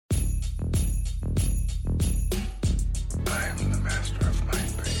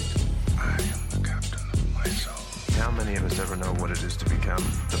many of us ever know what it is to become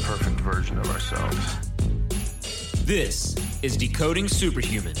the perfect version of ourselves. This is Decoding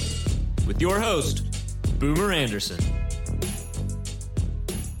Superhuman with your host, Boomer Anderson.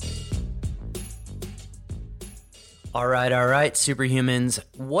 All right, superhumans.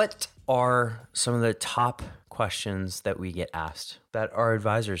 What are some of the top questions that we get asked, that our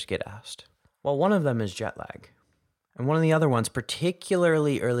advisors get asked? Well, one of them is jet lag. And one of the other ones,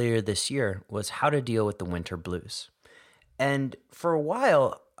 particularly earlier this year, was how to deal with the winter blues. And for a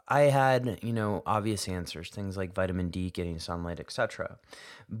while, I had, obvious answers, things like vitamin D, getting sunlight, etc.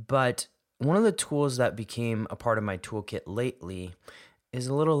 But one of the tools that became a part of my toolkit lately is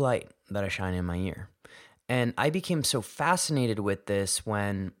a little light that I shine in my ear. And I became so fascinated with this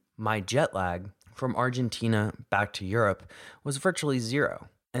when my jet lag from Argentina back to Europe was virtually zero.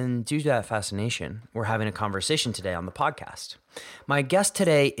 And due to that fascination, we're having a conversation today on the podcast. My guest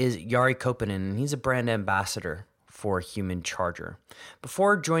today is Jari Koponen, and he's a brand ambassador for Human Charger.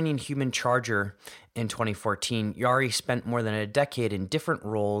 Before joining Human Charger in 2014, Jari spent more than a decade in different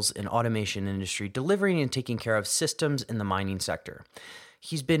roles in automation industry, delivering and taking care of systems in the mining sector.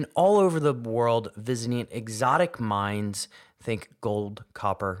 He's been all over the world visiting exotic mines, think gold,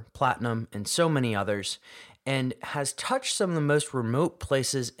 copper, platinum, and so many others, and has touched some of the most remote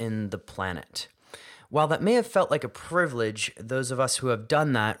places in the planet. While that may have felt like a privilege, those of us who have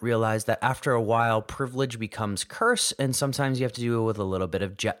done that realize that after a while, privilege becomes curse, and sometimes you have to deal with a little bit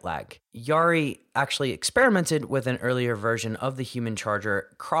of jet lag. Jari actually experimented with an earlier version of the Human Charger,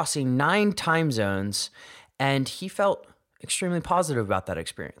 crossing 9 time zones, and he felt extremely positive about that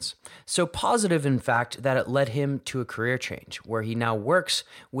experience. So positive, in fact, that it led him to a career change where he now works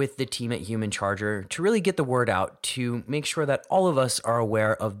with the team at Human Charger to really get the word out to make sure that all of us are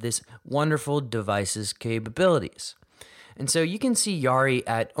aware of this wonderful device's capabilities. And so you can see Jari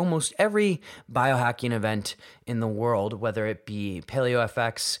at almost every biohacking event in the world, whether it be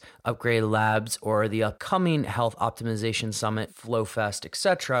PaleoFX, Upgrade Labs, or the upcoming Health Optimization Summit, FlowFest,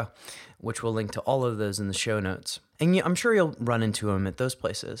 etc., which we'll link to all of those in the show notes. And I'm sure you'll run into him at those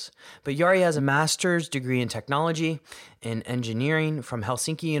places. But Jari has a master's degree in technology and engineering from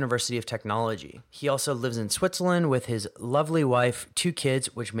Helsinki University of Technology. He also lives in Switzerland with his lovely wife, 2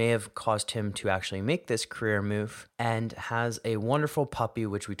 kids, which may have caused him to actually make this career move, and has a wonderful puppy,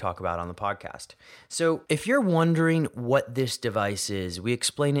 which we talk about on the podcast. So if you're wondering what this device is, we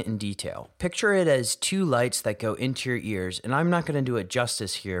explain it in detail. Picture it as 2 lights that go into your ears, and I'm not going to do it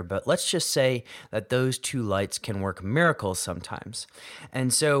justice here, but let's just say that those 2 lights can work miracles sometimes.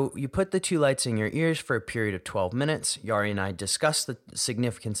 And so you put the 2 lights in your ears for a period of 12 minutes. Jari and I discuss the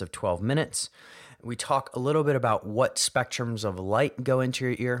significance of 12 minutes. We talk a little bit about what spectrums of light go into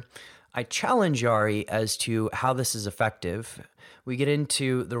your ear. I challenge Jari as to how this is effective. We get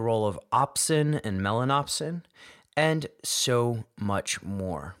into the role of opsin and melanopsin and so much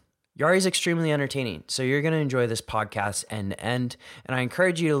more. Jari is extremely entertaining, so you're going to enjoy this podcast end to end, and I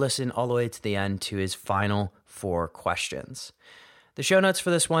encourage you to listen all the way to the end to his final 4 questions. The show notes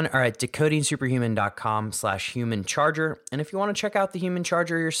for this one are at decodingsuperhuman.com/humancharger, and if you want to check out the Human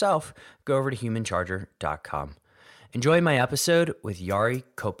Charger yourself, go over to humancharger.com. Enjoy my episode with Jari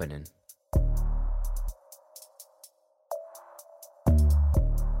Koponen.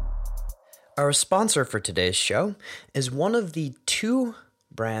 Our sponsor for today's show is one of the 2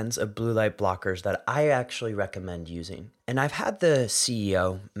 brands of blue light blockers that I actually recommend using. And I've had the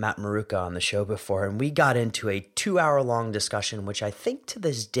CEO, Matt Maruca, on the show before, and we got into a 2-hour-long discussion, which I think to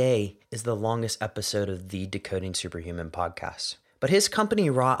this day is the longest episode of the Decoding Superhuman podcast. But his company,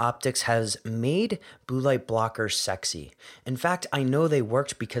 Raw Optics, has made blue light blockers sexy. In fact, I know they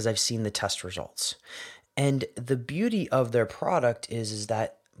worked because I've seen the test results. And the beauty of their product is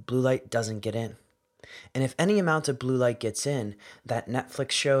that blue light doesn't get in. And if any amount of blue light gets in, that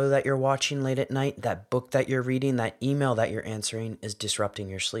Netflix show that you're watching late at night, that book that you're reading, that email that you're answering is disrupting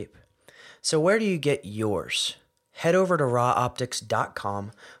your sleep. So where do you get yours? Head over to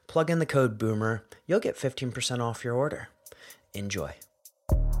rawoptics.com, plug in the code BOOMER, you'll get 15% off your order. Enjoy.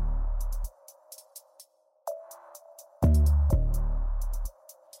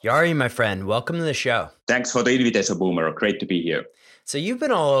 Jari, my friend, welcome to the show. Thanks for the invitation, Boomer. Great to be here. So you've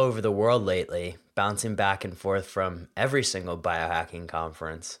been all over the world lately, bouncing back and forth from every single biohacking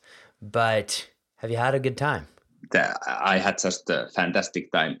conference. But have you had a good time? I had just a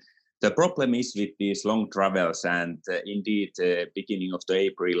fantastic time. The problem is with these long travels, and indeed, beginning of the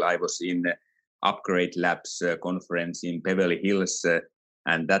April, I was in Upgrade Labs conference in Beverly Hills,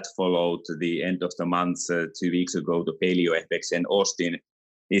 and that followed the end of the month 2 weeks ago, the PaleoFX in Austin.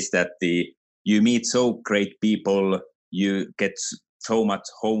 Is that you meet so great people, you get so much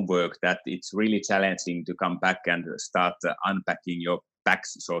homework that it's really challenging to come back and start unpacking your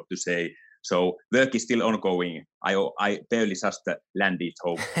bags, so to say. So work is still ongoing. I barely just landed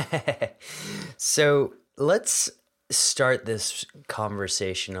home. So let's start this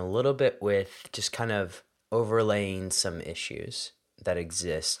conversation a little bit with just kind of overlaying some issues that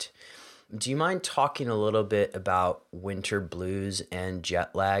exist. Do you mind talking a little bit about winter blues and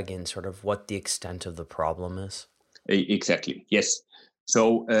jet lag and sort of what the extent of the problem is? Exactly, yes.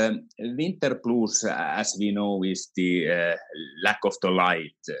 So winter blues, as we know, is the lack of the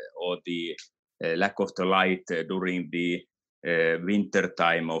light or the lack of the light during the winter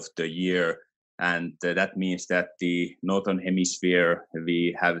time of the year. And that means that the Northern Hemisphere,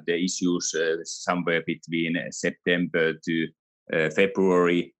 we have the issues somewhere between September to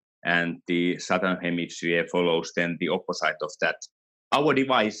February, and the Southern Hemisphere follows then the opposite of that. Our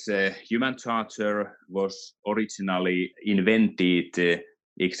device, Human Charger, was originally invented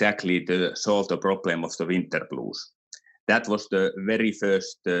exactly to solve the problem of the winter blues. That was the very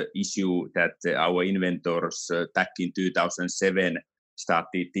first issue that our inventors back in 2007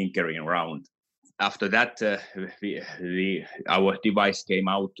 started tinkering around. After that, our device came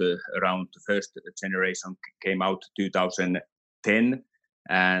out around the first generation came out 2010,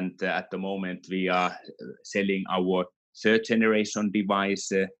 and at the moment we are selling our third generation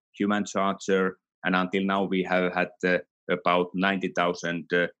device, Human Charger, and until now we have had about 90,000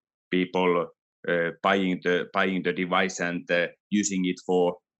 people buying the device and using it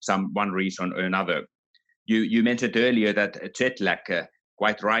for one reason or another. You mentioned earlier that jet lag.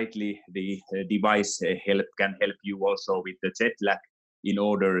 Quite rightly, the device can help you also with the jet lag in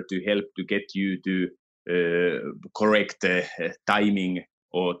order to help to get you to correct timing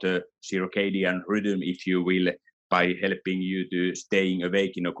or the circadian rhythm, if you will, by helping you to staying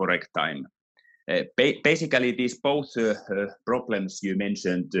awake in a correct time. Basically, these both problems you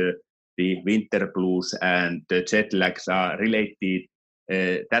mentioned, the winter blues and the jet lags, are related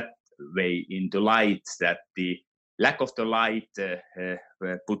that way in the light, that the lack of the light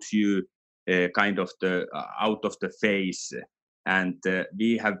puts you kind of out of the phase. And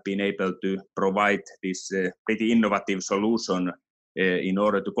we have been able to provide this pretty innovative solution in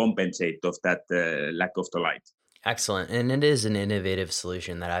order to compensate of that lack of the light. Excellent. And it is an innovative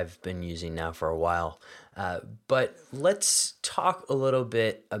solution that I've been using now for a while. But let's talk a little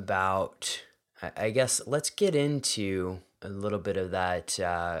bit about, I guess, let's get into a little bit of that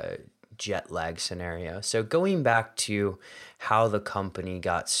jet lag scenario. So going back to how the company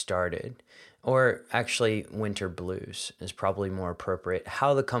got started, or actually winter blues is probably more appropriate,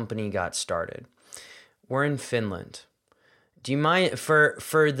 how the company got started. We're in Finland. Do you mind,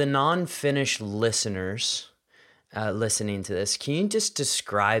 for the non-Finnish listeners listening to this, can you just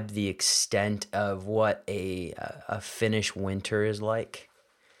describe the extent of what a Finnish winter is like?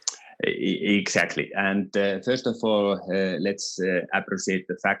 Exactly. And first of all, let's appreciate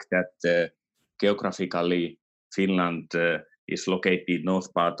the fact that geographically Finland is located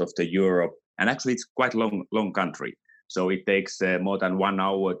north part of the Europe, and actually it's quite long country. So it takes more than 1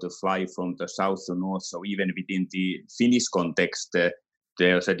 hour to fly from the south to north. So even within the Finnish context,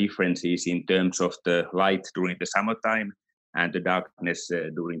 there's a differences in terms of the light during the summertime and the darkness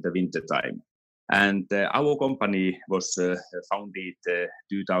during the winter time. And our company was founded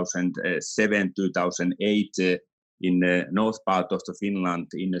 2007, 2008 in the north part of the Finland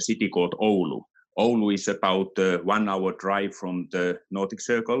in a city called Oulu. Oulu is about 1 hour drive from the Nordic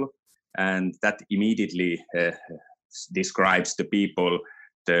Circle, and that immediately describes the people,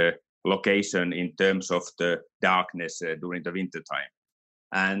 the location in terms of the darkness during the winter time.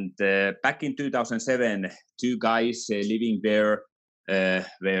 And back in 2007, two guys living there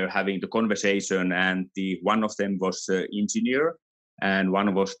were having the conversation, and one of them was engineer and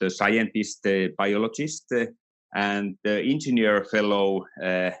one was the scientist, biologist. And the engineer fellow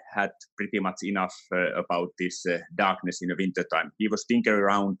had pretty much enough about this darkness in the wintertime. He was thinking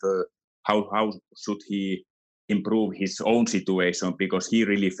around how should he improve his own situation, because he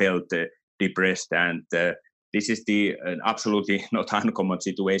really felt depressed. And this is an absolutely not uncommon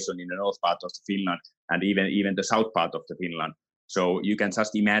situation in the north part of Finland and even the south part of the Finland. So you can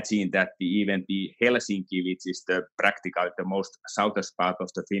just imagine that even the Helsinki, which is the most southern part of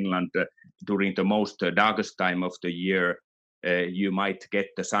the Finland, during the most darkest time of the year, you might get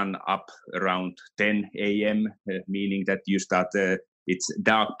the sun up around 10 a.m., meaning that you start, it's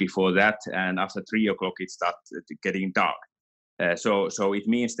dark before that, and after 3 o'clock it starts getting dark. So it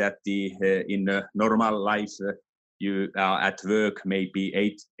means that in normal life, you are at work maybe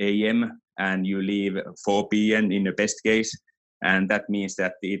 8 a.m. and you leave 4 p.m. in the best case. And that means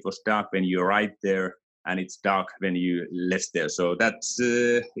that it was dark when you arrived there, and it's dark when you left there. So that's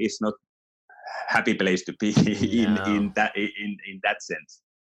is not happy place to be in that sense.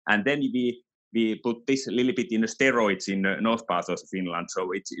 And then we put this a little bit in steroids in north part of Finland.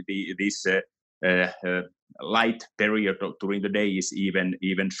 So it's this light period during the day is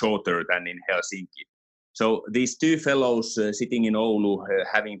even shorter than in Helsinki. So these two fellows sitting in Oulu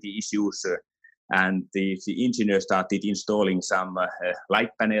having the issues, and the engineer started installing some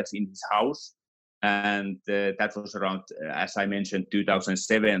light panels in his house. And that was around, as I mentioned,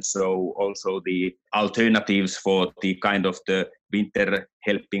 2007. So also the alternatives for the kind of the winter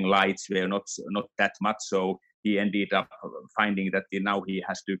helping lights were not that much. So he ended up finding that now he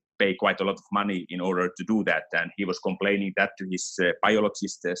has to pay quite a lot of money in order to do that. And he was complaining that to his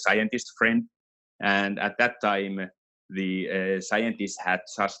biologist, scientist friend. And at that time, the scientists had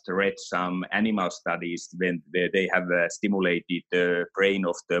just read some animal studies when they have stimulated the brain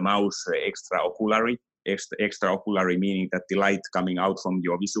of the mouse extraocularly meaning that the light coming out from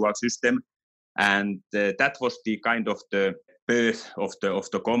your visual system. And that was the kind of the birth of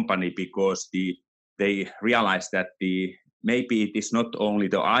the company, because they realized that maybe it is not only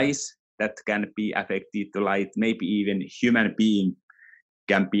the eyes that can be affected by light, maybe even human being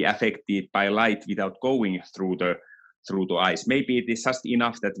can be affected by light without going through the eyes. Maybe it is just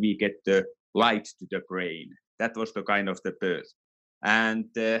enough that we get the light to the brain. That was the kind of the birth. And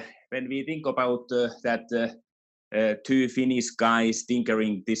when we think about that two Finnish guys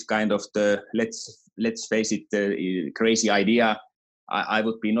tinkering this kind of the, let's face it, crazy idea, I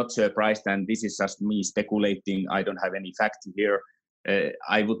would be not surprised, and this is just me speculating, I don't have any fact here.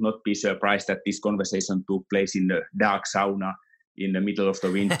 I would not be surprised that this conversation took place in the dark sauna in the middle of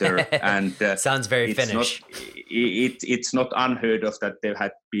the winter. And sounds very Finnish. It's not unheard of that there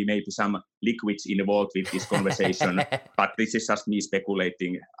had been maybe some liquids involved with this conversation, but this is just me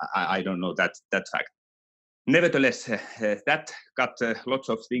speculating. I don't know that fact. Nevertheless, that got lots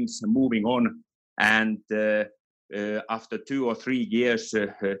of things moving on, and after 2 or 3 years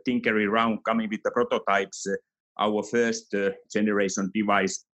tinkering around, coming with the prototypes, our first generation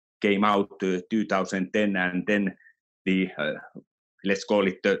device came out 2010, and then the let's call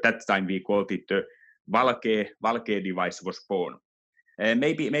it that time we called it the Valkee device was born.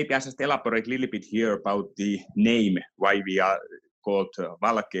 Maybe I just elaborate a little bit here about the name, why we are called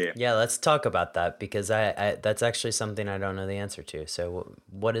Valkee. Yeah, let's talk about that, because I that's actually something I don't know the answer to. So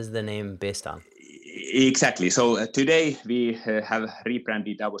what is the name based on? Exactly. So today we have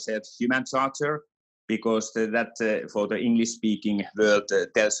rebranded ourselves Human Charger, because that for the English-speaking world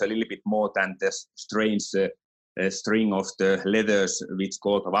tells a little bit more than the strange string of the letters which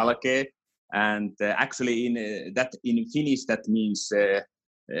called Valkee. And actually in Finnish that means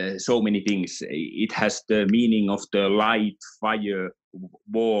so many things. It has the meaning of the light, fire,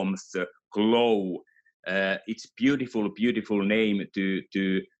 warmth, glow. It's beautiful name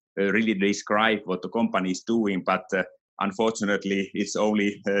to really describe what the company is doing, but unfortunately it's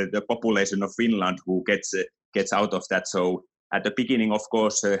only the population of Finland who gets out of that. So at the beginning, of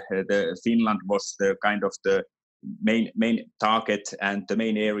course, the Finland was the kind of the main target and the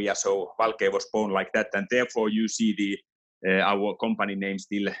main area. So Valkee was born like that, and therefore you see our company name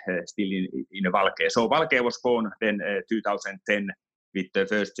still in Valkee. So Valkee was born then 2010 with the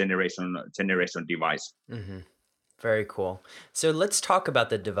first generation device. Mm-hmm. Very cool. So let's talk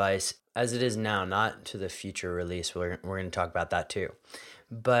about the device as it is now, not to the future release. We're going to talk about that too.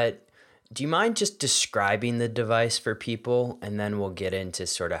 But do you mind just describing the device for people, and then we'll get into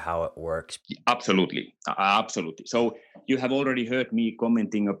sort of how it works? Absolutely. So you have already heard me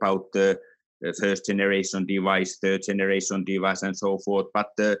commenting about the first generation device, third generation device, and so forth. But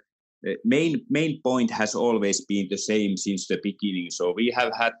the main point has always been the same since the beginning. So we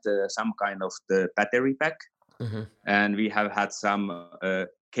have had some kind of the battery pack, mm-hmm. and we have had some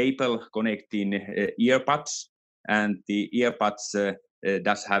cable connecting earbuds, and the earbuds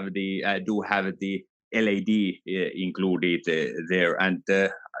do have the LED included there, and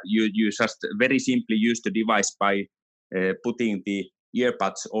you just very simply use the device by putting the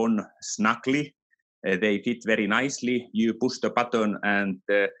earbuds on snugly. They fit very nicely. You push the button, and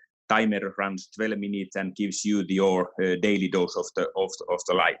the timer runs 12 minutes and gives you your daily dose of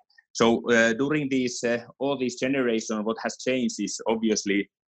the light. So during all these generations, what has changed is obviously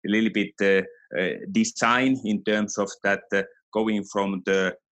a little bit design in terms of that. Going from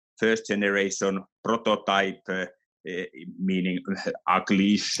the first generation prototype, meaning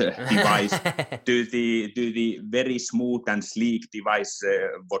uglish device, to the very smooth and sleek device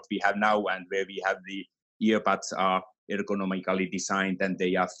what we have now, and where we have the earbuds are ergonomically designed and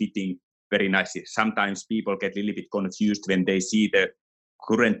they are fitting very nicely. Sometimes people get a little bit confused when they see the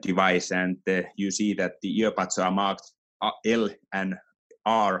current device, and you see that the earbuds are marked L and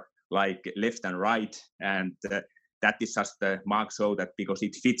R, like left and right, and that is just the mark so that because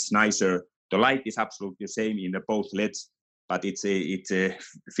it fits nicer. The light is absolutely the same in both LEDs, but it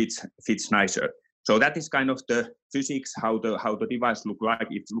fits nicer. So that is kind of the physics, how the device look like.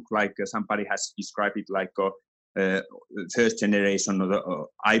 It looks like somebody has described it like a first generation of the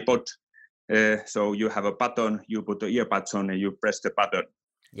iPod. So you have a button, you put the earbuds on, and you press the button.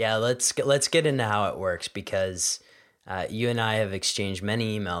 Yeah, let's get into how it works, because you and I have exchanged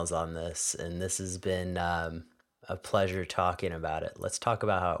many emails on this, and this has been a pleasure talking about it. Let's talk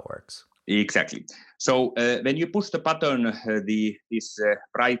about how it works. Exactly. So when you push the button, this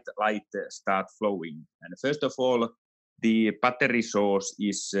bright light starts flowing. And first of all, the battery source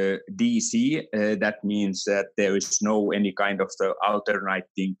is DC. That means that there is no any kind of the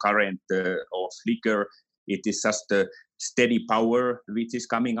alternating current or flicker. It is just a steady power which is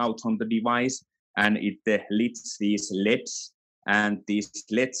coming out from the device, and it lights these LEDs. And these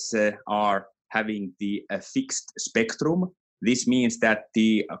LEDs are having the fixed spectrum. This means that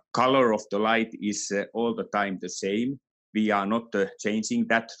the color of the light is all the time the same. We are not changing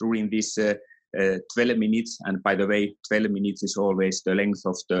that during this 12 minutes. And by the way, 12 minutes is always the length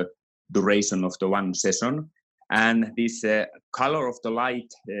of the duration of the one session. And this color of the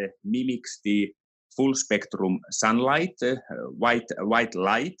light mimics the full spectrum sunlight, white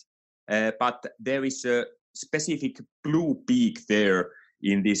light. But there is a specific blue peak there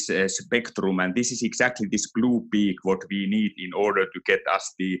in this spectrum, and this is exactly this blue peak what we need in order to get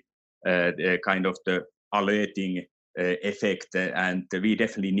us the kind of the alerting effect, and we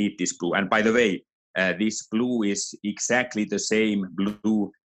definitely need this blue. And by the way, this blue is exactly the same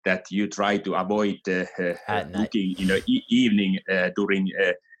blue that you try to avoid looking in the evening during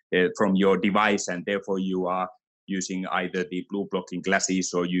from your device, and therefore you are using either the blue blocking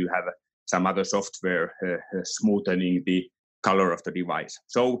glasses or you have some other software smoothing the color of the device.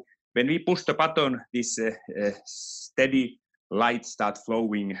 So when we push the button, this steady light starts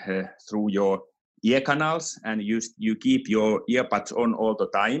flowing through your ear canals, and you keep your earbuds on all the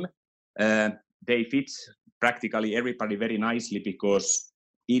time. They fit practically everybody very nicely because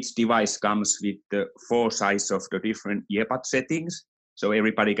each device comes with the 4 sizes of the different earbud settings. So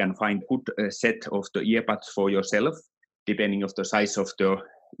everybody can find good set of the earbuds for yourself, depending of the size of the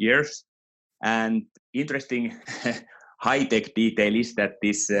ears. And interesting high-tech detail is that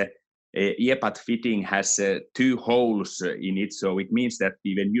this earbud fitting has 2 holes in it. So it means that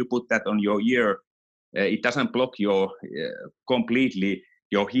when you put that on your ear, it doesn't block your completely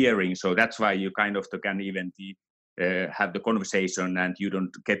your hearing. So that's why you kind of can even have the conversation, and you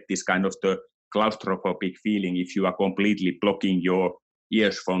don't get this kind of the claustrophobic feeling if you are completely blocking your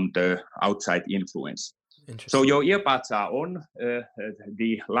ears from the outside influence. So your earbuds are on,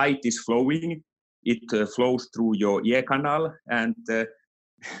 the light is flowing, it flows through your ear canal, and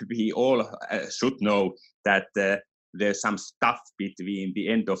we all should know that there's some stuff between the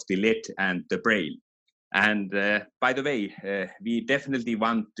end of the LED and the brain. And by the way, we definitely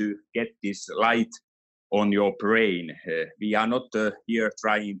want to get this light on your brain. We are not here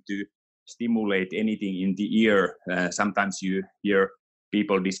trying to stimulate anything in the ear. Sometimes you hear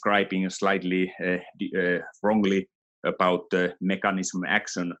people describing slightly wrongly about the mechanism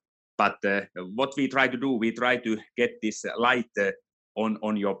action. But what we try to do, we try to get this light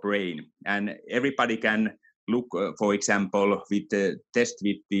on your brain. And everybody can look, for example, with the test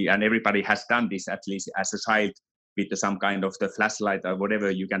with and everybody has done this at least as a child with some kind of the flashlight or whatever.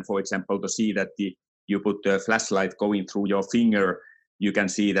 You can, for example, to see that you put the flashlight going through your finger, you can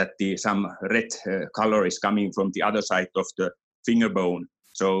see that some red color is coming from the other side of the finger bone.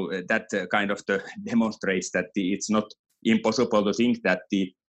 So that kind of demonstrates that it's not impossible to think that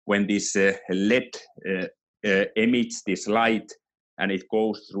when this LED emits this light and it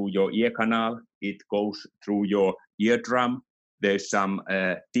goes through your ear canal, it goes through your eardrum, there's some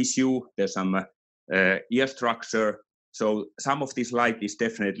tissue, there's some ear structure. So some of this light is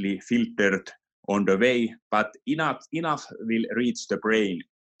definitely filtered on the way, but enough will reach the brain.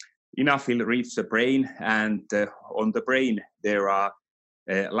 Enough will reach the brain, and on the brain there are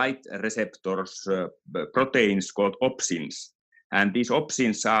light receptors, proteins called opsins. And these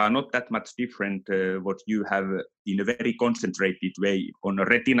opsins are not that much different what you have in a very concentrated way on a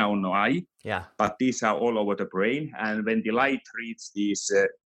retina on the eye. Yeah. But these are all over the brain. And when the light reaches these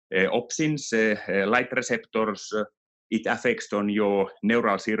opsins, light receptors, it affects on your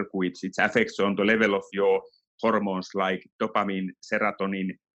neural circuits. It affects on the level of your hormones like dopamine, serotonin,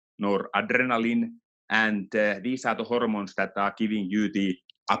 noradrenaline. And these are the hormones that are giving you the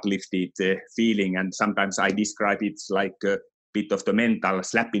uplifted feeling. And sometimes I describe it like bit of the mental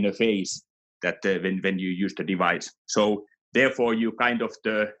slap in the face that when you use the device. So therefore, you kind of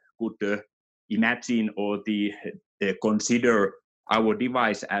could imagine or consider our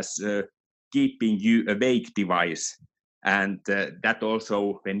device as keeping you awake device. And that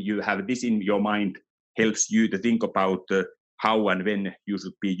also, when you have this in your mind, helps you to think about how and when you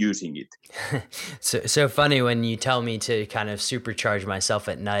should be using it. So funny when you tell me to kind of supercharge myself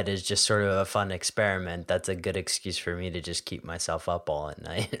at night is just sort of a fun experiment. That's a good excuse for me to just keep myself up all at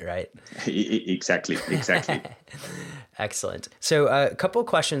night, right? Exactly. Excellent. So a couple of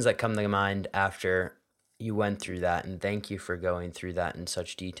questions that come to mind after you went through that, and thank you for going through that in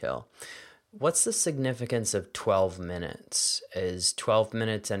such detail. What's the significance of 12 minutes? Is 12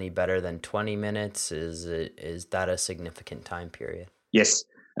 minutes any better than 20 minutes? Is that a significant time period? Yes,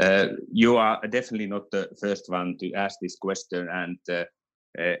 you are definitely not the first one to ask this question, and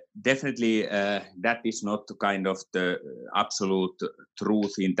definitely that is not kind of the absolute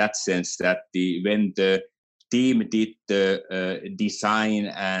truth in that sense that when the team did the design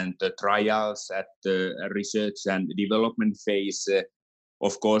and the trials at the research and development phase,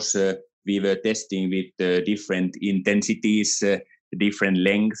 of course, we were testing with different intensities, different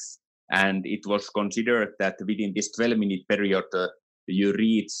lengths, and it was considered that within this 12-minute period, you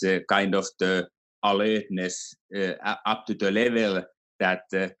reach kind of the alertness up to the level that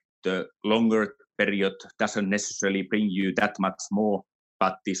the longer period doesn't necessarily bring you that much more,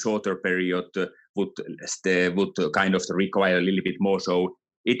 but the shorter period would kind of require a little bit more. So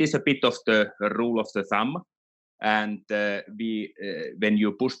it is a bit of the rule of the thumb. And when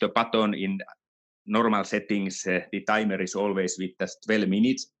you push the button in normal settings, the timer is always with us 12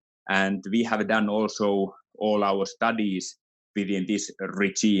 minutes. And we have done also all our studies within this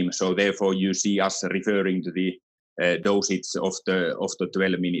regime. So therefore, you see us referring to the dosage of the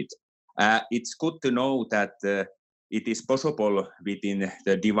 12 minutes. It's good to know that it is possible within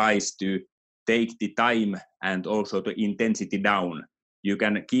the device to take the time and also the intensity down. You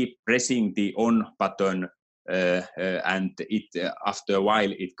can keep pressing the on button and it after a while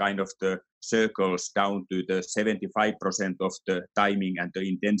it kind of circles down to the 75% of the timing and the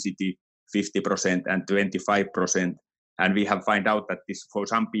intensity 50% and 25%, and we have found out that this for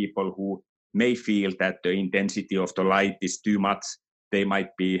some people who may feel that the intensity of the light is too much, they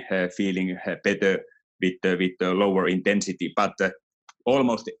might be feeling better with the lower intensity, but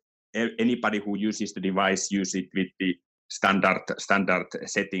almost anybody who uses the device use it with the standard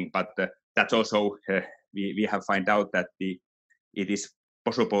setting, but that's also we have found out that it is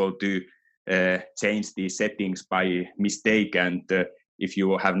possible to change the settings by mistake, and if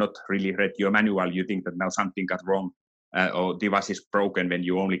you have not really read your manual, you think that now something got wrong or device is broken when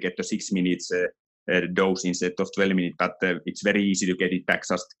you only get the 6 minutes dose instead of 12 minutes, but it's very easy to get it back.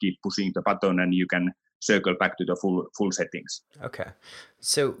 Just keep pushing the button and you can circle back to the full settings. Okay.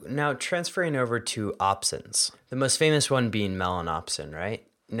 So now transferring over to opsins, the most famous one being melanopsin, right?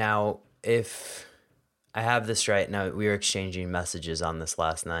 Now, if I have this right, now we were exchanging messages on this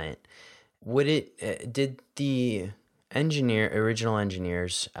last night. Did the original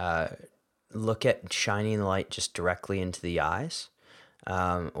engineers look at shining light just directly into the eyes?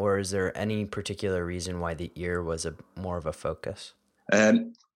 Or is there any particular reason why the ear was more of a focus?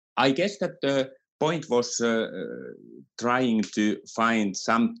 I guess that the point was trying to find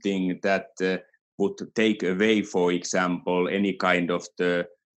something that would take away, for example, any kind of the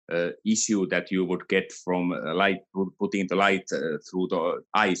issue that you would get from putting the light through the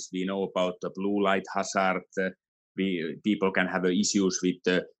eyes. We know about the blue light hazard. People can have issues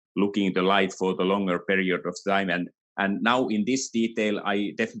with looking the light for the longer period of time. And now in this detail,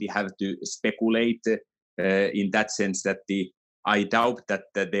 I definitely have to speculate in that sense that I doubt that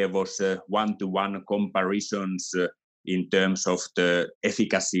there was one-to-one comparisons in terms of the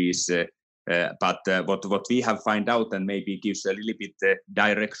efficacies. But what we have found out, and maybe gives a little bit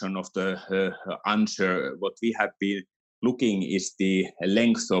direction of the answer, what we have been looking is the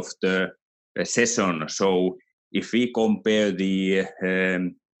length of the session. So if we compare the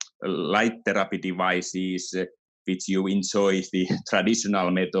light therapy devices which you enjoy the traditional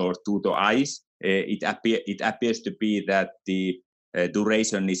method to the eyes, it appears to be that the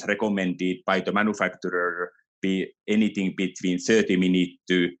duration is recommended by the manufacturer be anything between 30 minutes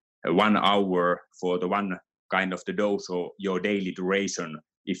to 1 hour for the one kind of the dose or your daily duration,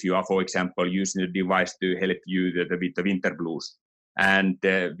 if you are, for example, using the device to help you with the winter blues. And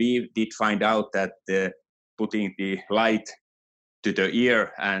we did find out that putting the light to the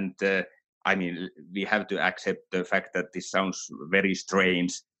ear, and I mean, we have to accept the fact that this sounds very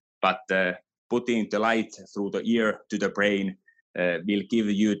strange, but putting the light through the ear to the brain will give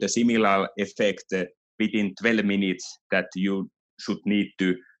you the similar effect within 12 minutes that you should need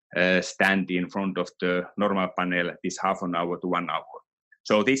to stand in front of the normal panel this half an hour to 1 hour.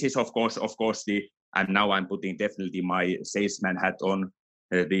 So this is of course and now I'm putting definitely my salesman hat on.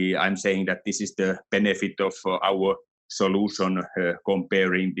 I'm saying that this is the benefit of our solution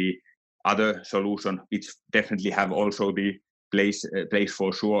comparing the other solution, which definitely have also the place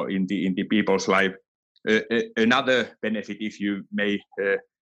for sure in the people's life. Another benefit, if you may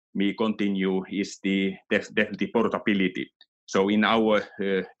me continue, is the definitely portability. So in our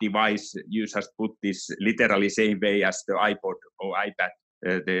device, you just put this literally same way as the iPod or iPad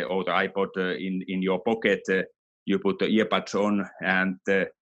or the iPod in your pocket. You put the earbuds on and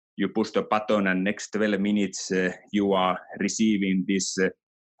you push the button, and next 12 minutes you are receiving this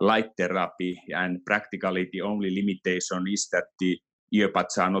light therapy. And practically the only limitation is that the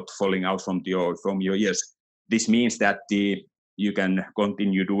earbuds are not falling out from your ears. This means that you can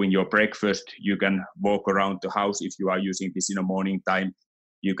continue doing your breakfast. You can walk around the house if you are using this in the morning time.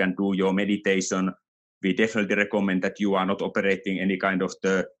 You can do your meditation. We definitely recommend that you are not operating any kind of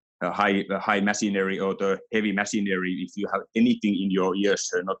the high machinery or the heavy machinery if you have anything in your ears,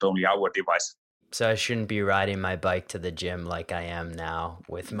 not only our device. So I shouldn't be riding my bike to the gym like I am now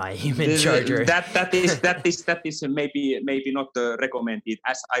with my human charger. That is maybe not recommended,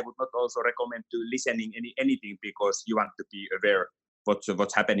 as I would not also recommend to listening anything, because you want to be aware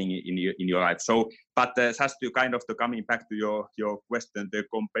what's happening in your life. So, but just to kind of coming back to your question,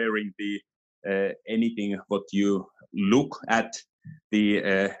 comparing the anything what you look at,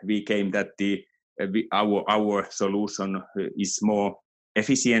 we came that our solution is more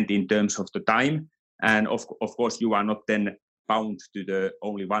efficient in terms of the time, and of course you are not then bound to the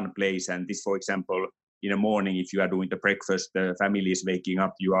only one place. And this, for example, in the morning, if you are doing the breakfast, the family is waking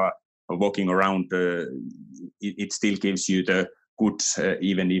up, you are walking around, it still gives you the goods,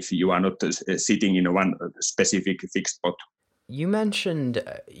 even if you are not sitting in one specific fixed spot. You mentioned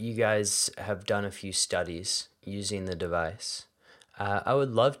you guys have done a few studies using the device. I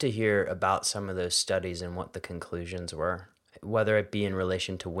would love to hear about some of those studies and what the conclusions were, whether it be in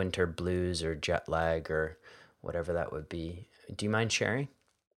relation to winter blues or jet lag or whatever that would be. Do you mind sharing?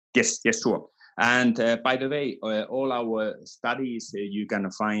 Yes, sure. And by the way, all our studies you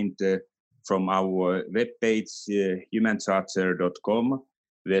can find from our webpage, humancharger.com.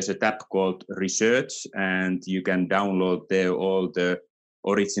 There's a tab called Research, and you can download there all the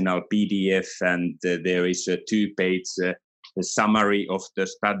original PDF, and there is a 2-page summary of the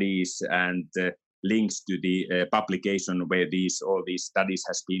studies and links to the publication where all these studies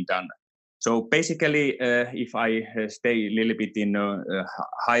has been done. So basically, if I stay a little bit in a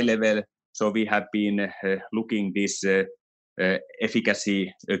high level, so we have been looking this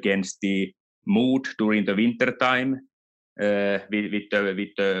efficacy against the mood during the winter time with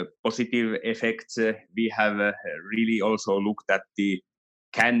the positive effects. We have really also looked at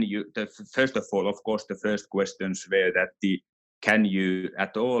first of all, of course, the first questions were that can you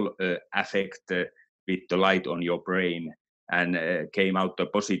at all affect with the light on your brain, and came out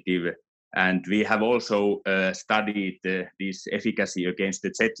positive. And we have also studied this efficacy against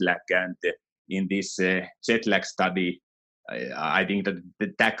the jet lag. And in this jet lag study, I think that the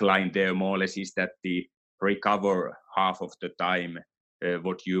tagline there more or less is that the recover half of the time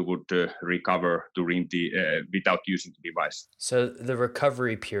what you would recover during without using the device. So the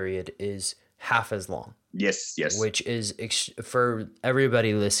recovery period is half as long. Yes. Which is, for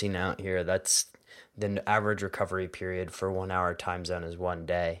everybody listening out here, that's the average recovery period for 1 hour time zone is 1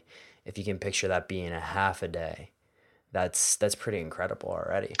 day. If you can picture that being a half a day, that's pretty incredible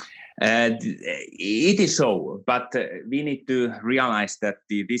already. It is so, but we need to realize that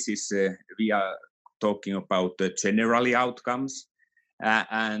this is we are talking about generally outcomes,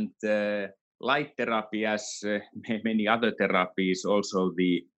 and light therapy, as many other therapies, also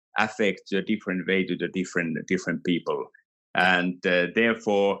affect a different way to the different people, and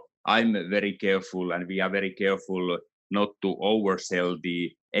therefore I'm very careful, and we are very careful not to oversell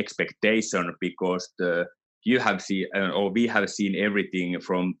the expectation, because we have seen everything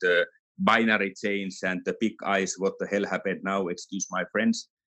from the binary change and the big eyes, what the hell happened now, excuse my friends,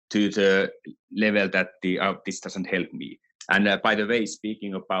 to the level that this doesn't help me. And by the way,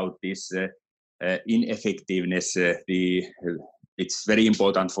 speaking about this ineffectiveness, it's very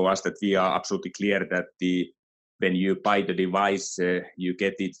important for us that we are absolutely clear that when you buy the device, you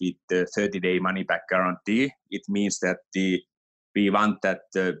get it with the 30-day money-back guarantee. It means that we want that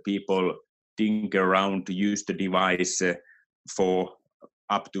people think around to use the device for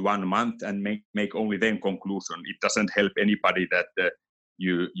up to 1 month and make only then conclusion. It doesn't help anybody that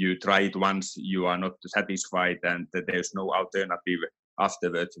you try it once, you are not satisfied, and there's no alternative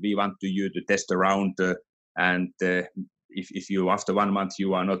afterwards. We want you to test around, and if you after 1 month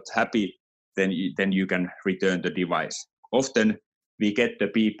you are not happy, then you can return the device. Often we get the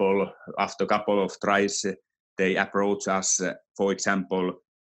people after a couple of tries, they approach us. For example,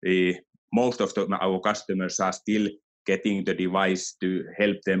 most of our customers are still getting the device to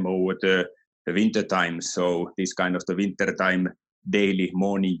help them over the winter time. So this kind of the winter time daily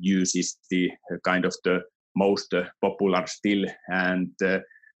morning use is the kind of the most popular still. And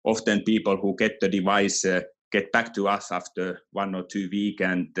often people who get the device get back to us after 1 or 2 weeks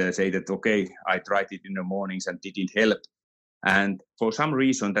and say that, okay, I tried it in the mornings and didn't help. And for some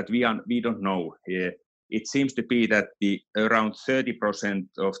reason that we don't know, it seems to be that around 30%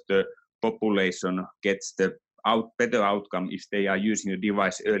 of the population gets the better outcome if they are using the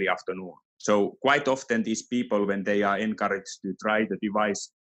device early afternoon. So quite often these people, when they are encouraged to try the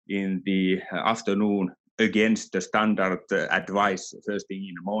device in the afternoon against the standard advice first thing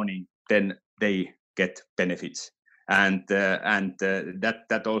in the morning, then they get benefits. And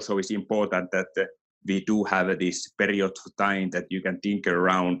that also is important, that we do have this period of time that you can think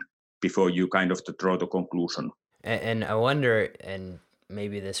around before you kind of draw the conclusion. And I wonder, and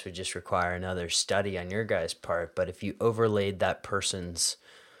maybe this would just require another study on your guys' part, but if you overlaid that person's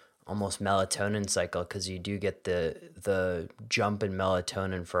almost melatonin cycle, because you do get the jump in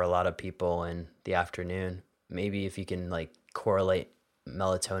melatonin for a lot of people in the afternoon, maybe if you can like correlate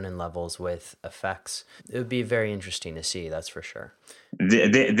melatonin levels with effects, it would be very interesting to see, that's for sure.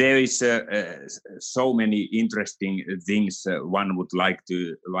 There is so many interesting things one would like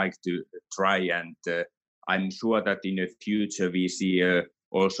to try, and I'm sure that in the future we see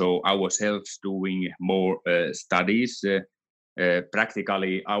also ourselves doing more studies.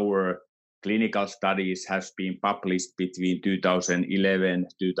 Practically our clinical studies have been published between 2011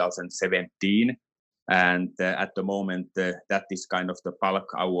 2017, and at the moment that is kind of the bulk.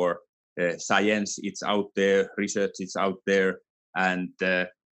 Our science is out there, research is out there, and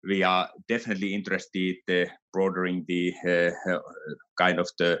we are definitely interested broadening the kind of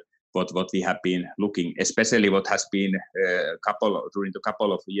the what we have been looking, especially what has been during the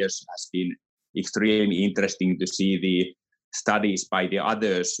couple of years has been extremely interesting to see the studies by the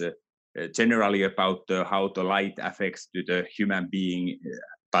others generally about how the light affects to the human being,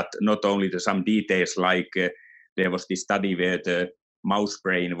 but not only some details like there was this study where the mouse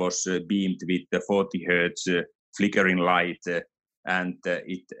brain was beamed with the 40 hertz flickering light, and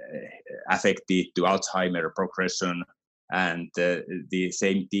it affected to Alzheimer progression. And the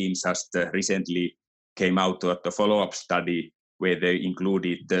same team just recently came out at the follow-up study where they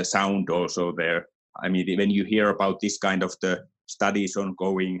included the sound also there. I mean, when you hear about this kind of the studies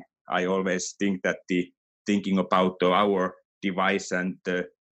ongoing, I always think that thinking about our device and the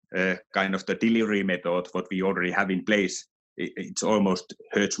kind of the delivery method, what we already have in place, it almost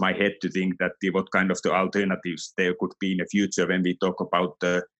hurts my head to think that what kind of the alternatives there could be in the future when we talk about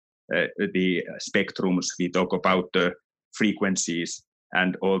the spectrums, we talk about the frequencies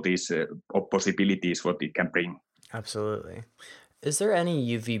and all these possibilities what it can bring. Absolutely. Is there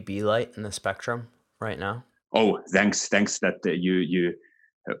any UVB light in the spectrum right now? Oh, thanks that you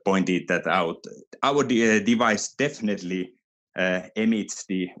pointed that out. Our device definitely emits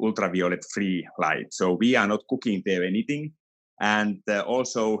the ultraviolet free light, so we are not cooking there anything, and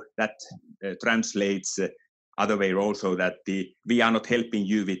also that translates other way also, that we are not helping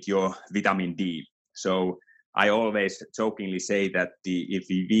you with your vitamin D. So I always jokingly say that if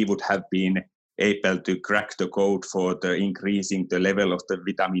we would have been able to crack the code for the increasing the level of the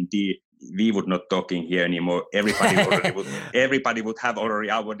vitamin D, we would not talking here anymore. Everybody would have already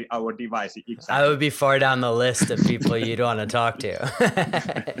our device. Exactly. I would be far down the list of people you'd want to talk to.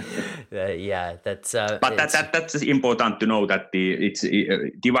 Yeah, that's. But that's important to know that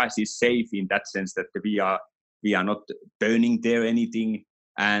the device is safe in that sense that we are not burning there anything.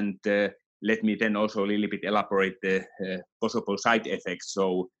 And let me then also a little bit elaborate the possible side effects.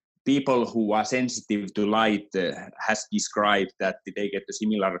 So people who are sensitive to light has described that they get a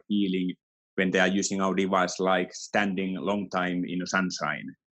similar feeling when they are using our device, like standing a long time in the sunshine.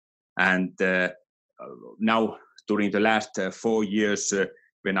 And now during the last 4 years,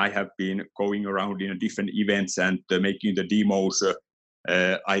 when I have been going around in different events and making the demos,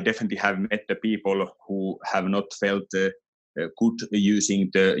 I definitely have met the people who have not felt good using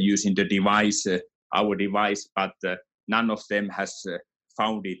the device, our device, but none of them has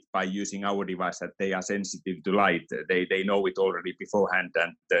found it by using our device that they are sensitive to light. They know it already beforehand,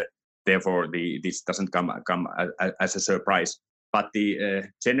 and therefore this doesn't come as a surprise. But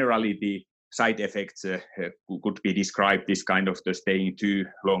generally the side effects could be described this kind of the staying too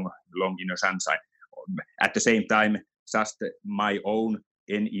long in the sunshine. At the same time, just my own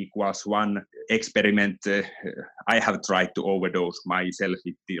N=1 experiment. I have tried to overdose myself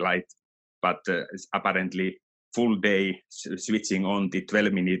with the light, but apparently full day switching on the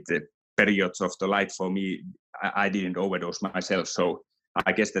 12-minute periods of the light for me, I didn't overdose myself. So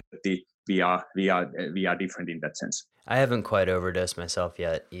I guess that we are different in that sense. I haven't quite overdosed myself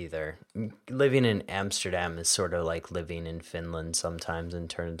yet either. Living in Amsterdam is sort of like living in Finland sometimes in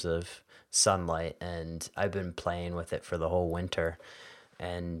terms of sunlight, and I've been playing with it for the whole winter.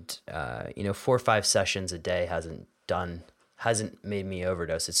 And 4 or 5 sessions a day hasn't made me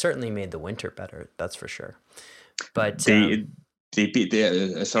overdose. It certainly made the winter better, that's for sure. But sorry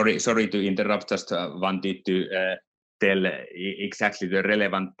to interrupt. Just wanted to tell exactly the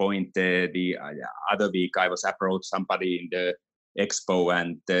relevant point. The other week I was approached somebody in the expo,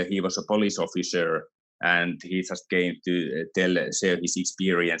 and he was a police officer, and he just came to share his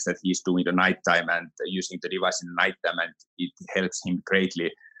experience that he's doing the nighttime and using the device in the nighttime, and it helps him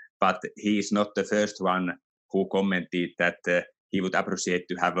greatly. But he is not the first one who commented that he would appreciate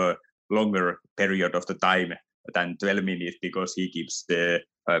to have a longer period of the time than 12 minutes, because he keeps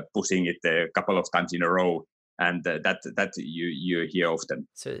pushing it a couple of times in a row. And that you hear often.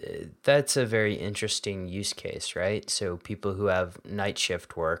 So that's a very interesting use case, right? So people who have night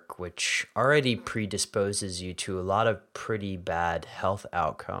shift work, which already predisposes you to a lot of pretty bad health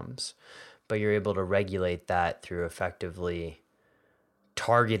outcomes, but you're able to regulate that through effectively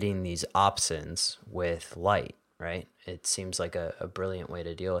targeting these opsins with light, right? It seems like a brilliant way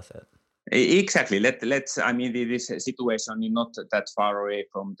to deal with it. Exactly. Let's. I mean, this situation is not that far away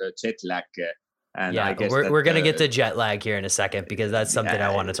from the jet lag. And yeah, I guess we're going to get to jet lag here in a second, because that's something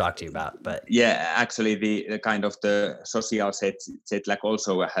I want to talk to you about. But yeah, actually, the kind of the social jet lag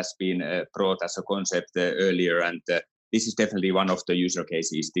also has been brought as a concept earlier, and this is definitely one of the user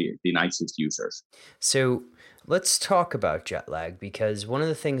cases, the night shift users. So let's talk about jet lag, because one of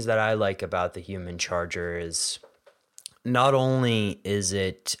the things that I like about the Human Charger is not only is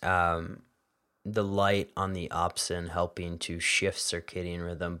it the light on the opsin helping to shift circadian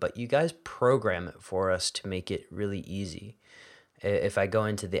rhythm, but you guys program it for us to make it really easy. If I go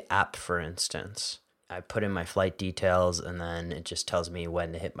into the app, for instance, I put in my flight details, and then it just tells me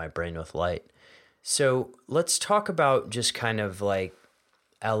when to hit my brain with light. So let's talk about just kind of like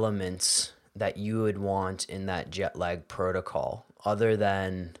elements that you would want in that jet lag protocol, other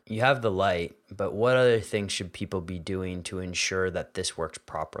than you have the light, but what other things should people be doing to ensure that this works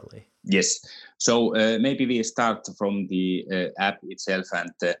properly? Yes. So maybe we start from the app itself,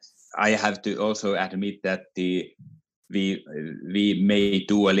 and I have to also admit that we may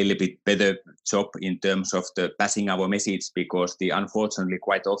do a little bit better job in terms of the passing our message, because unfortunately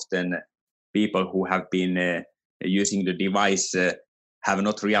quite often people who have been using the device have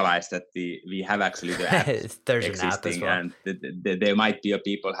not realized that we have actually the app There's existing, an app as well. And there might be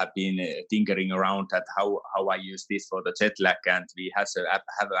people have been tinkering around at how I use this for the jet lag, and we have an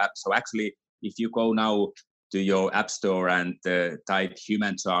app. So actually, if you go now to your app store and type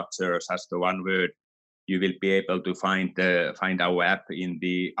Human Charger as the one word, you will be able to find our app in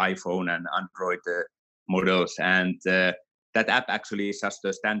the iPhone and Android models. And that app actually is just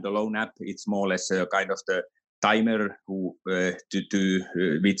a standalone app. It's more or less a kind of the timer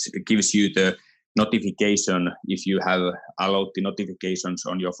which gives you the notification if you have allowed the notifications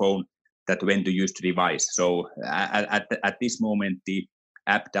on your phone that when to use the device. So at this moment, the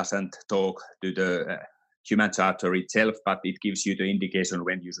app doesn't talk to the Human Charger itself, but it gives you the indication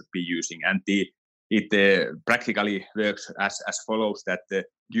when you should be using. And it practically works as follows: that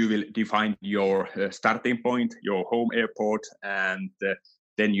you will define your starting point, your home airport, and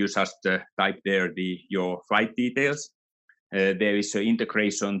then you just type there your flight details. There is an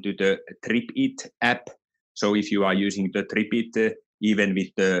integration to the TripIt app. So if you are using the TripIt, even with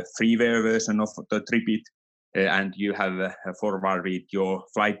the freeware version of the TripIt, and you have forwarded your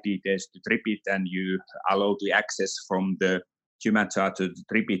flight details to TripIt, and you allow the access from the Human Charger to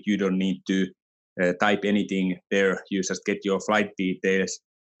TripIt, you don't need to type anything there. You just get your flight details,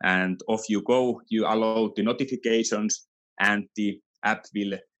 and off you go. You allow the notifications, and the app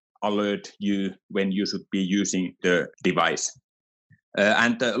will alert you when you should be using the device.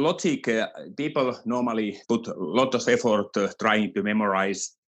 And the logic, people normally put a lot of effort trying to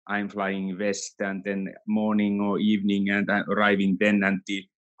memorize I'm flying west, and then morning or evening, and arriving then. And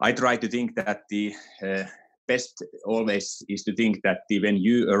I try to think that the best always is to think that when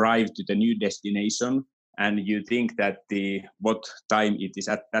you arrive to the new destination, and you think that what time it is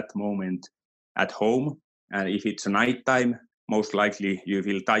at that moment at home, and if it's nighttime, most likely you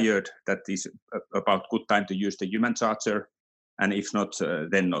feel tired. That is about good time to use the Human Charger, and if not,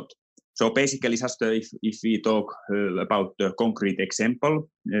 then not. So basically, just if we talk about the concrete example,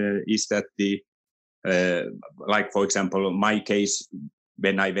 is that like for example, my case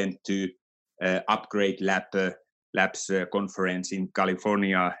when I went to Upgrade Labs conference in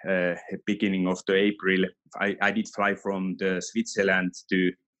California, beginning of the April, I did fly from the Switzerland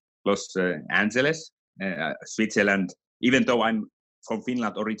to Los Angeles, Switzerland. Even though I'm from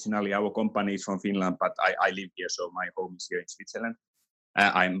Finland originally, our company is from Finland, but I live here, so my home is here in Switzerland.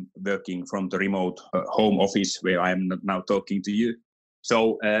 I'm working from the remote home office where I'm now talking to you.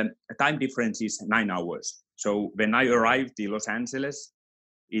 So time difference is 9 hours. So when I arrived in Los Angeles,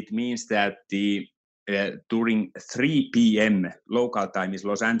 it means that during 3 p.m. local time is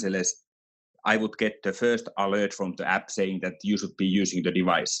Los Angeles, I would get the first alert from the app saying that you should be using the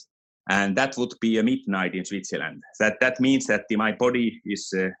device. And that would be a midnight in Switzerland. That means that my body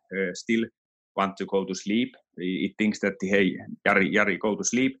is still want to go to sleep. It thinks that, hey, Jari, go to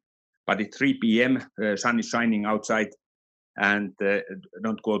sleep. But at 3 p.m., sun is shining outside and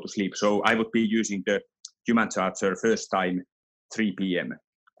don't go to sleep. So I would be using the human charger first time, 3 p.m.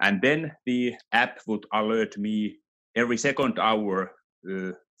 And then the app would alert me every second hour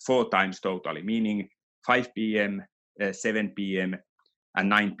 4 times totally, meaning 5 p.m., 7 p.m., and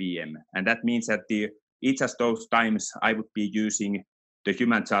 9 p.m. And that means that each of those times I would be using the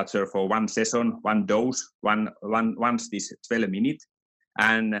human charger for one session, one dose, once this 12 minutes.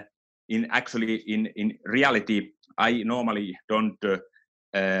 And in reality, I normally don't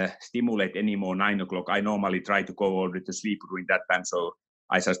stimulate anymore 9 o'clock. I normally try to go already to sleep during that time. So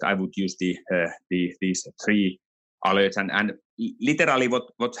I would use these 3 alerts. And literally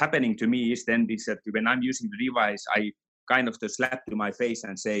what's happening to me is then this, that when I'm using the device, I kind of slap to my face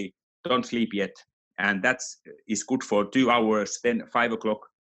and say, don't sleep yet. And that is good for 2 hours, then 5 o'clock,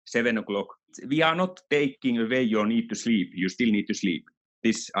 7 o'clock. We are not taking away your need to sleep. You still need to sleep.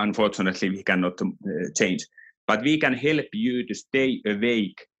 This, unfortunately, we cannot change. But we can help you to stay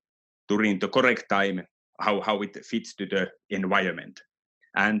awake during the correct time, how it fits to the environment.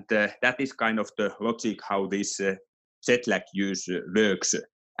 And that is kind of the logic how this jet lag use works.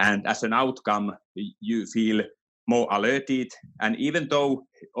 And as an outcome, you feel more alerted. And even though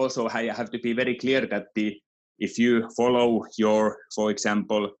also I have to be very clear that if you follow your, for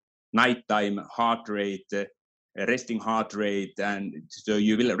example, nighttime heart rate, resting heart rate, and so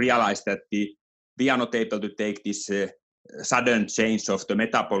you will realize that we are not able to take this sudden change of the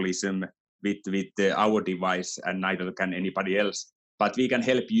metabolism with our device, and neither can anybody else. But we can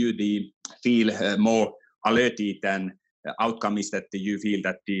help you feel more alerted, and outcome is that you feel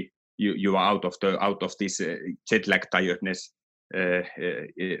that you are out of this jet lag tiredness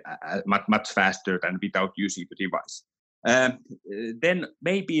much faster than without using the device. Then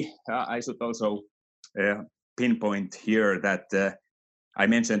maybe I should also pinpoint here that I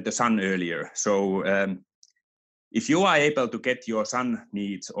mentioned the sun earlier. So if you are able to get your sun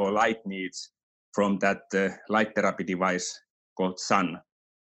needs or light needs from that light therapy device called Sun,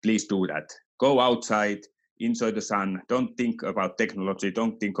 please do that. Go outside, enjoy the sun. Don't think about technology.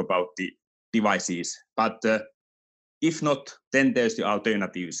 Don't think about the devices. But if not, then there's the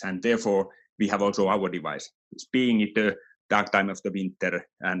alternatives. And therefore, we have also our device. It's being it the dark time of the winter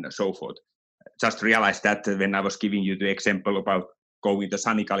and so forth. Just realize that when I was giving you the example about going to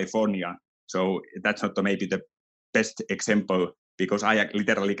sunny California. So that's not maybe the best example, because I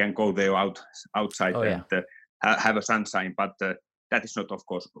literally can go there outside and have a sunshine. But that is not, of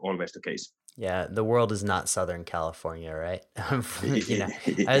course, always the case. Yeah, the world is not Southern California, right?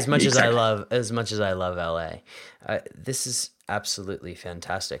 As much as I love LA, this is absolutely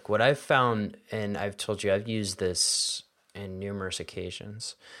fantastic. What I've found, and I've told you, I've used this in numerous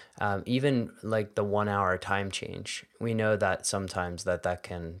occasions. Even like the 1 hour time change, we know that sometimes that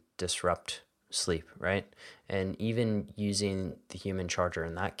can disrupt sleep, right? And even using the human charger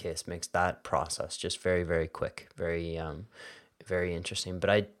in that case makes that process just very, very quick, very interesting. But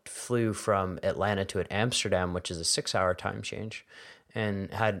I flew from Atlanta to Amsterdam, which is a 6 hour time change,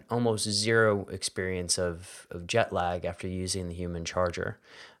 and had almost zero experience of jet lag after using the human charger.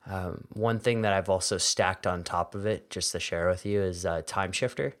 One thing that I've also stacked on top of it, just to share with you, is Time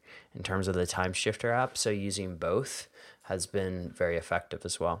Shifter, in terms of the Time Shifter app. So using both has been very effective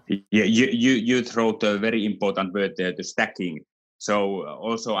as well. Yeah, you throw the very important word there, the stacking. So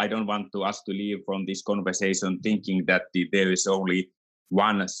also, I don't want us to leave from this conversation thinking that there is only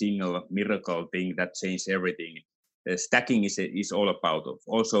one single miracle thing that changes everything. Stacking is all about.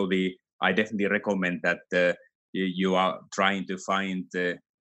 Also, I definitely recommend that you are trying to find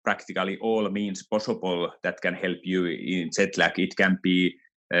practically all means possible that can help you in jet lag. It can be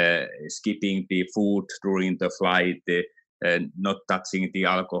skipping the food during the flight, not touching the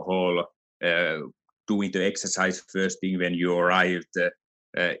alcohol, doing the exercise first thing when you arrived,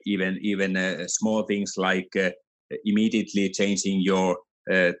 even small things like immediately changing your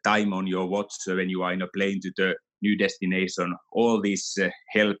time on your watch when you are in a plane to the new destination. All this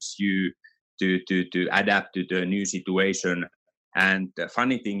helps you to adapt to the new situation. And the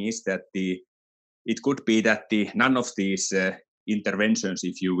funny thing is that it could be that none of these interventions,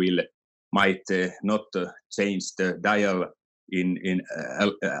 if you will, might not change the dial in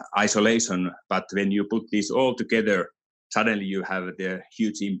isolation, but when you put this all together, suddenly you have the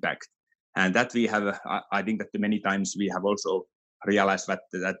huge impact. And that we have, I think that many times we have also realized that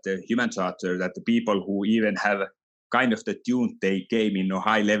the human charger, that the people who even have kind of the tuned their game in a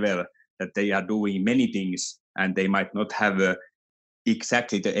high level, that they are doing many things and they might not have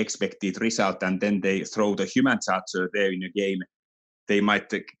exactly the expected result, and then they throw the human charger there in a game, they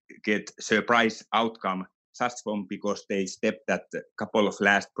might get surprise outcome just from because they stepped that couple of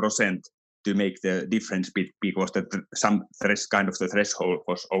last % to make the difference because some kind of the threshold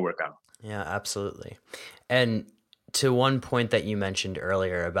was overcome. Yeah, absolutely. And to one point that you mentioned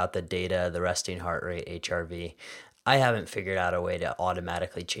earlier about the data, the resting heart rate, HRV, I haven't figured out a way to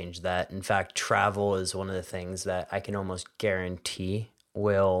automatically change that. In fact, travel is one of the things that I can almost guarantee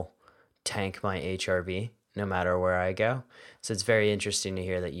will tank my HRV no matter where I go. So it's very interesting to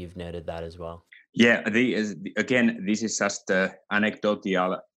hear that you've noted that as well. Yeah, again, this is just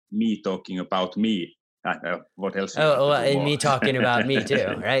anecdotal me talking about me. What else? And me talking about me too,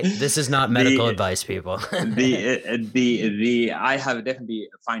 right? This is not medical advice, people. I have definitely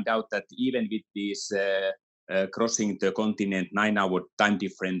find out that even with these crossing the continent 9-hour time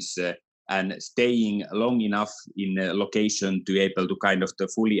difference and staying long enough in a location to able to kind of to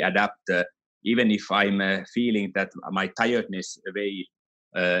fully adapt, even if I'm feeling that my tiredness away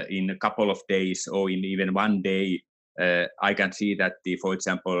in a couple of days or in even one day, I can see that for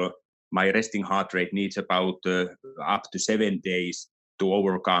example, my resting heart rate needs about up to 7 days to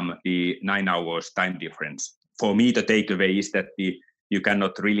overcome the 9 hours time difference. For me, the takeaway is that you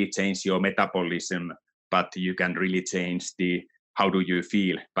cannot really change your metabolism, but you can really change how do you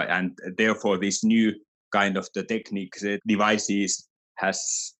feel. And therefore, this new kind of the techniques, devices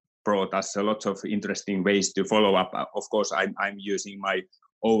has brought us a lot of interesting ways to follow up. Of course, I'm using my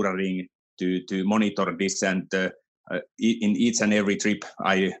Oura Ring to monitor this, and in each and every trip,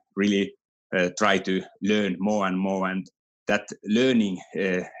 I really try to learn more and more. And that learning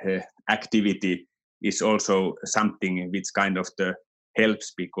activity is also something which kind of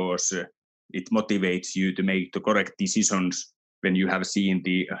helps because it motivates you to make the correct decisions when you have seen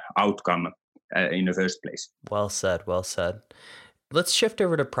the outcome in the first place. Well said, well said. Let's shift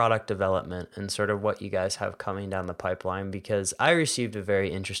over to product development and sort of what you guys have coming down the pipeline, because I received a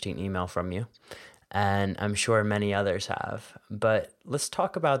very interesting email from you, and I'm sure many others have. But let's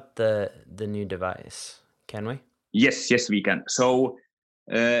talk about the new device, can we? Yes, we can. So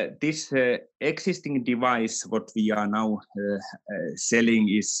this existing device, what we are now selling,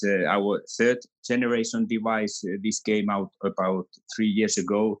 is our 3rd generation device. This came out about 3 years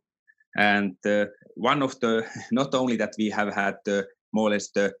ago. And one of not only that we have had more or less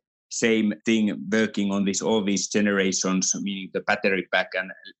the same thing working on all these generations, meaning the battery pack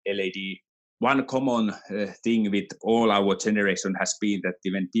and LED. One common thing with all our generation has been that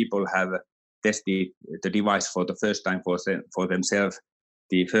when people have tested the device for the first time for themselves,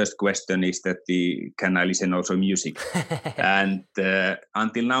 the first question is that can I listen also music? And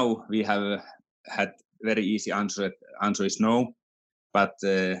until now, we have had very easy answer. Answer is no. But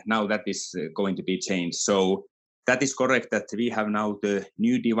now that is going to be changed. So that is correct that we have now the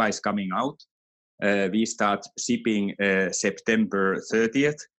new device coming out. We start shipping September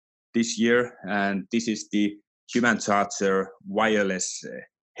 30th this year. And this is the Human Charger wireless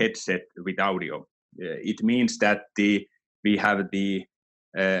headset with audio. It means that we have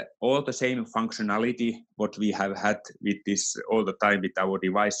all the same functionality what we have had with this all the time with our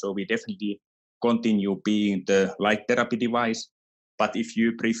device. So we definitely continue being the light therapy device. But if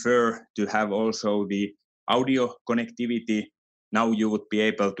you prefer to have also the audio connectivity, now you would be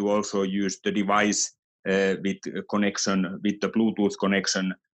able to also use the device with connection, with the Bluetooth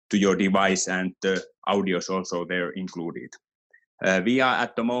connection to your device, and the audio is also there included. We are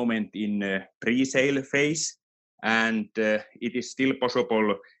at the moment in pre-sale phase, and it is still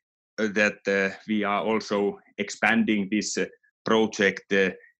possible that we are also expanding this project,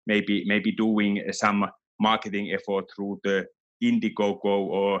 maybe doing some marketing effort through the Indiegogo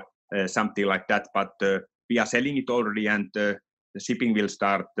or something like that. But we are selling it already, and the shipping will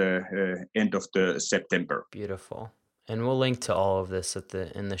start end of September. Beautiful. And we'll link to all of this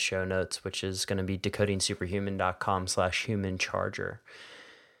in the show notes, which is going to be decodingsuperhuman.com/human charger.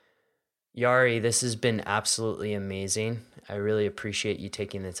 Jari, this has been absolutely amazing. I really appreciate you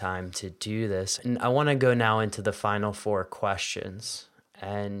taking the time to do this. And I want to go now into the final 4 questions.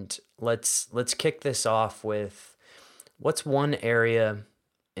 And let's kick this off with, what's one area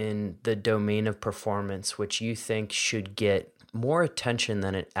in the domain of performance which you think should get more attention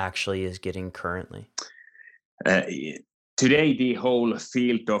than it actually is getting currently? Today, the whole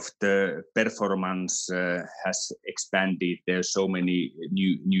field of the performance has expanded. There's so many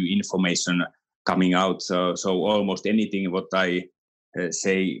new information coming out. So almost anything what I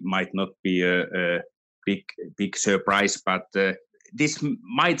say might not be a big surprise. But this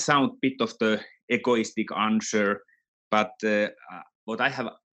might sound a bit of the egoistic answer. But what I have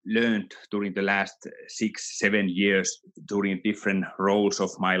learned during the last 6-7 years during different roles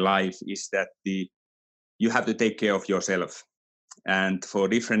of my life is that you have to take care of yourself. And for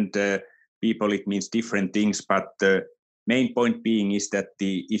different people, it means different things. But the main point being is that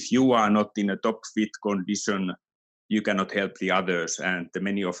if you are not in a top fit condition, you cannot help the others. And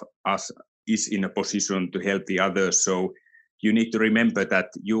many of us is in a position to help the others. So you need to remember that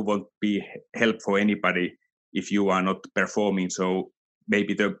you won't be help for anybody if you are not performing. So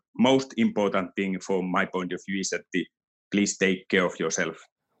maybe the most important thing from my point of view is that please take care of yourself.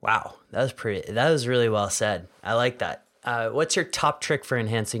 Wow, that was really well said. I like that. What's your top trick for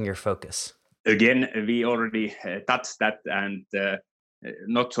enhancing your focus? Again, we already touched that, and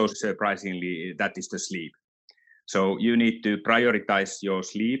not so surprisingly, that is the sleep. So you need to prioritize your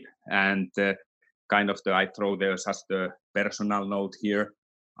sleep, and I throw there just a personal note here.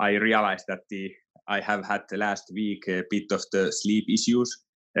 I realized that I have had the last week a bit of the sleep issues.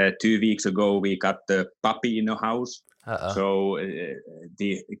 2 weeks ago, we got the puppy in the house. Uh-oh. So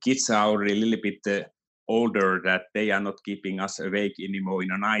the kids are already a little bit older, that they are not keeping us awake anymore in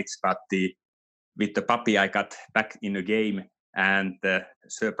the nights. But with the puppy, I got back in the game. And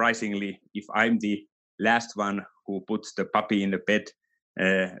surprisingly, if I'm the last one who puts the puppy in the bed,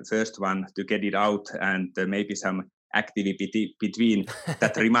 first one to get it out, and maybe some activity between,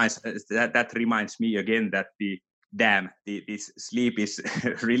 that reminds me again that this sleep is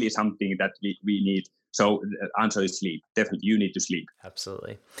really something that we need. So the answer is sleep. Definitely, you need to sleep.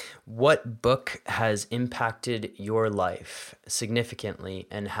 Absolutely. What book has impacted your life significantly,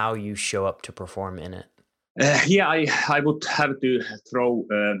 and how you show up to perform in it? I would have to throw.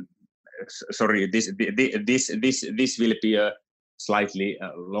 Sorry, this will be a slightly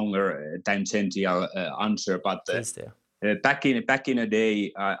longer tangential answer, but please do. Back in the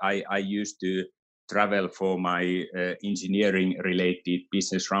day, I used to travel for my engineering related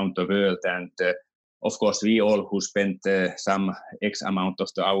business around the world, and of course, we all who spent some X amount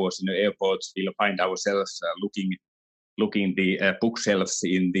of the hours in the airports will find ourselves looking the bookshelves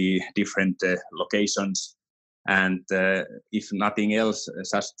in the different locations, and if nothing else,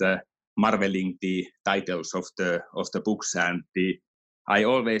 just marveling the titles of the books. And I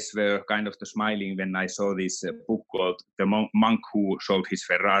always were kind of smiling when I saw this book called The Monk Who Sold His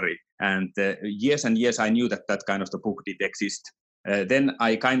Ferrari. And years and years I knew that kind of the book did exist. Then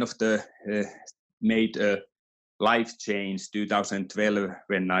I kind of made a life change 2012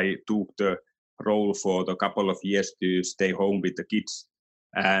 when I took the role for a couple of years to stay home with the kids.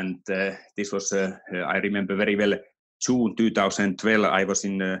 And this was, I remember very well, June 2012, I was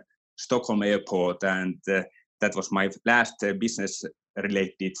in Stockholm airport, and that was my last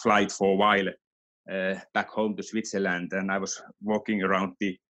business-related flight for a while back home to Switzerland. And I was walking around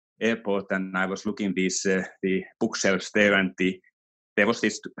the airport, and I was looking the bookshelves there, and there was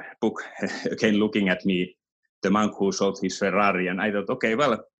this book again looking at me, The Monk Who Sold His Ferrari. And I thought, okay,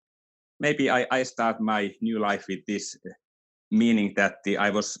 well, maybe I start my new life with this, meaning that I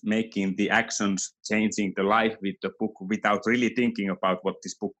was making the actions, changing the life with the book without really thinking about what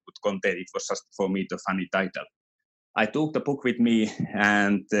this book would contain. It was just for me the funny title. I took the book with me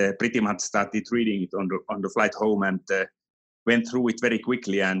and pretty much started reading it on the flight home, and went through it very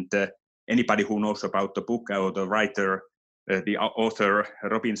quickly. And anybody who knows about the book or the writer, the author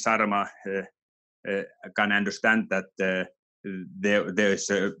Robin Sharma, can understand that there's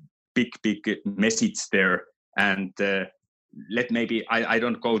a big message there. And I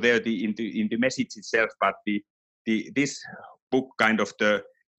don't go there in the message itself, but this book kind of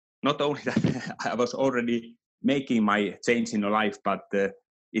not only that I was already making my change in life, but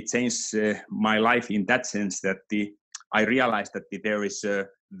it changed my life in that sense that I realized that there is a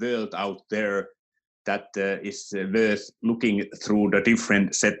world out there that is worth looking through the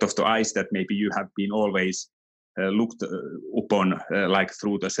different set of the eyes that maybe you have been always looked upon, like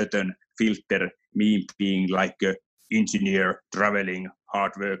through the certain filter, me being like a engineer, traveling,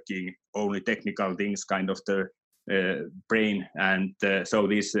 hardworking, only technical things kind of the brain. And so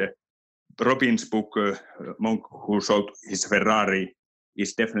this Robbins book, Monk Who Sold His Ferrari,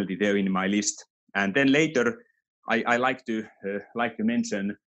 is definitely there in my list. And then later, I like to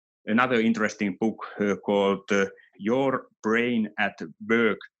mention another interesting book called Your Brain at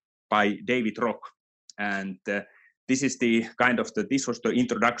Work by David Rock. And this is this was the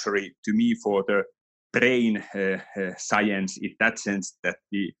introductory to me for the brain science, in that sense that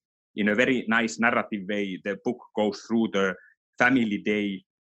in a very nice narrative way, the book goes through the family day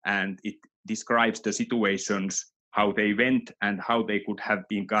and it describes the situations, how they went and how they could have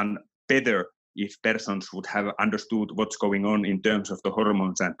been done better if persons would have understood what's going on in terms of the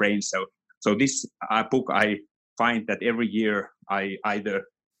hormones and brain cells. So this book, I find that every year I either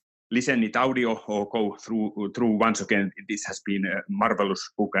listen it audio or go through once again. This has been a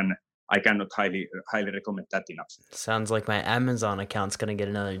marvelous book, and I cannot highly recommend that enough. Sounds like my Amazon account's going to get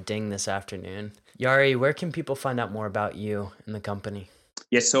another ding this afternoon. Jari, where can people find out more about you and the company?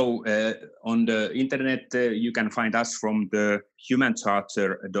 Yes, so on the internet, you can find us from the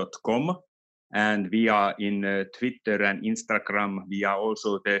humancharger.com, and we are in Twitter and Instagram. We are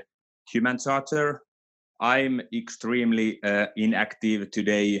also the Human Charger. I'm extremely inactive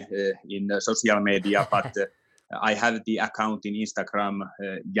today in social media, but I have the account in Instagram,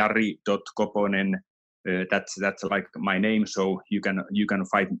 jari.koponen. That's like my name, so you can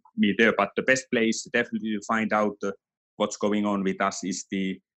find me there. But the best place definitely to find out what's going on with us is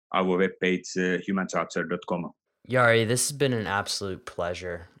our webpage, humancharger.com. Jari, this has been an absolute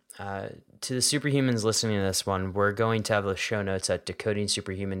pleasure. To the superhumans listening to this one, we're going to have the show notes at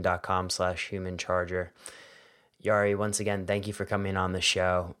decodingsuperhuman.com/humancharger. Jari, once again, thank you for coming on the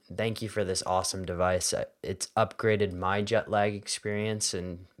show. Thank you for this awesome device. It's upgraded my jet lag experience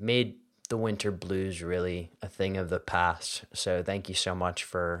and made the winter blues really a thing of the past. So thank you so much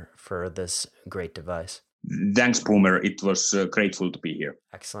for this great device. Thanks, Boomer. It was grateful to be here.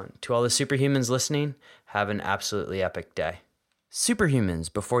 Excellent. To all the superhumans listening, have an absolutely epic day.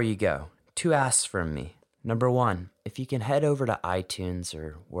 Superhumans, before you go, 2 asks from me. Number 1, if you can head over to iTunes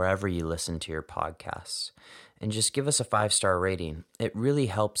or wherever you listen to your podcasts and just give us a 5-star rating, it really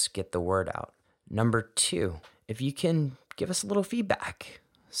helps get the word out. Number 2, if you can give us a little feedback,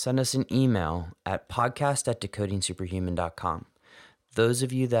 send us an email at podcast@decodingsuperhuman.com. Those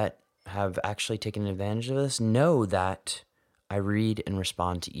of you that have actually taken advantage of this know that I read and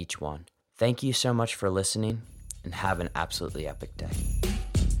respond to each one. Thank you so much for listening, and have an absolutely epic day.